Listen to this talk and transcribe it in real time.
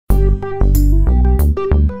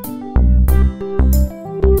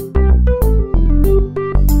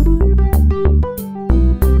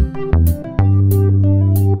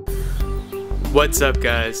What's up,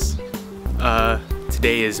 guys?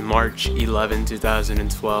 Today is March 11,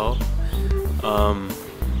 2012.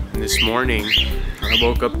 This morning I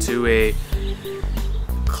woke up to a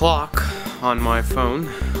clock on my phone,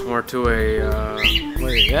 or to a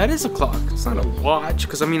wait, that is a clock. It's not a watch,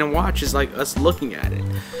 because I mean a watch is like us looking at it.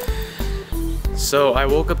 So I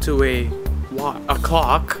woke up to a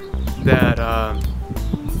clock that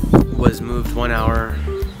was moved 1 hour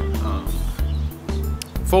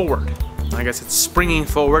forward. I guess it's springing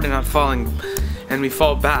forward and not falling, and we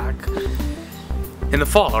fall back in the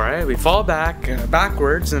fall, right? We fall back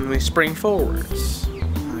backwards and we spring forwards.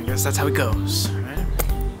 I guess that's how it goes, right?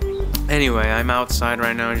 Anyway, I'm outside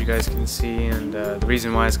right now, as you guys can see, and the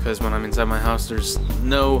reason why is because when I'm inside my house, there's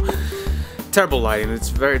no terrible lighting. It's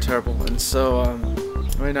very terrible, and so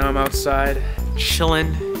right now I'm outside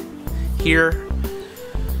chilling here,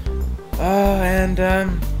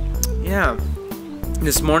 yeah.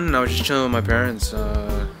 This morning I was just chilling with my parents.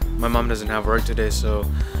 My mom doesn't have work today, so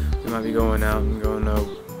we might be going out and going to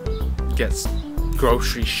get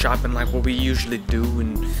grocery shopping like what we usually do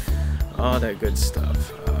and all that good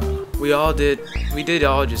stuff. We did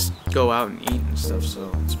all just go out and eat and stuff,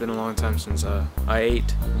 so it's been a long time since I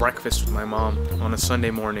ate breakfast with my mom on a Sunday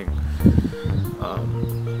morning.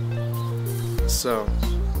 So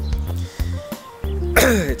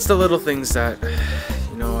it's the little things that,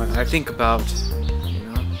 you know, I think about.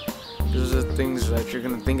 Those are things that you're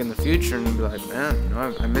gonna think in the future and be like, man, you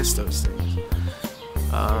know, I miss those things,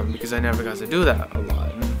 because I never got to do that a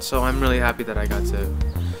lot. And so I'm really happy that I got to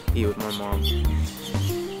eat with my mom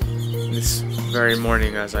this very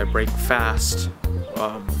morning as I break fast.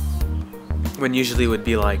 When usually it would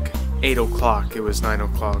be like 8 o'clock, it was 9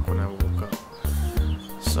 o'clock when I woke up.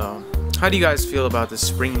 So how do you guys feel about this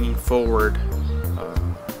springing forward?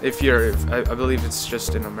 I believe it's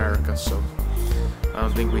just in America, so I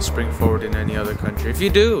don't think we spring forward in any other country. If you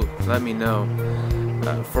do, let me know.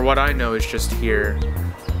 For what I know, it's just here.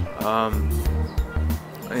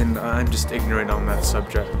 And I'm just ignorant on that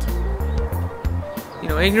subject. You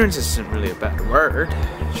know, ignorance isn't really a bad word.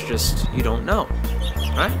 It's just you don't know,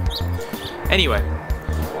 right? Anyway,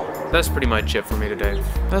 that's pretty much it for me today.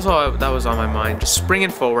 That's all that was on my mind. Just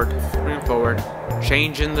springing forward,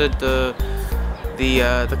 changing the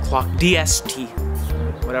clock, DST,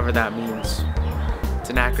 whatever that means. It's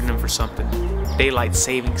an acronym for something. Daylight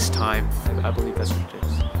Savings Time. I believe that's what it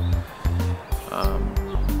is.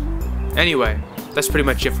 Anyway, that's pretty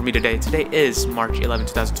much it for me today. Today is March 11,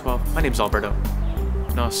 2012. My name's Alberto,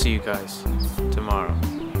 and I'll see you guys tomorrow.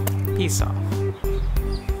 Peace off.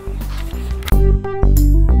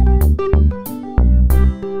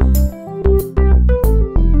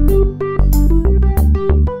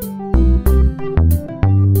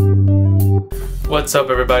 What's up,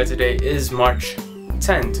 everybody? Today is March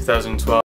 10, 2012.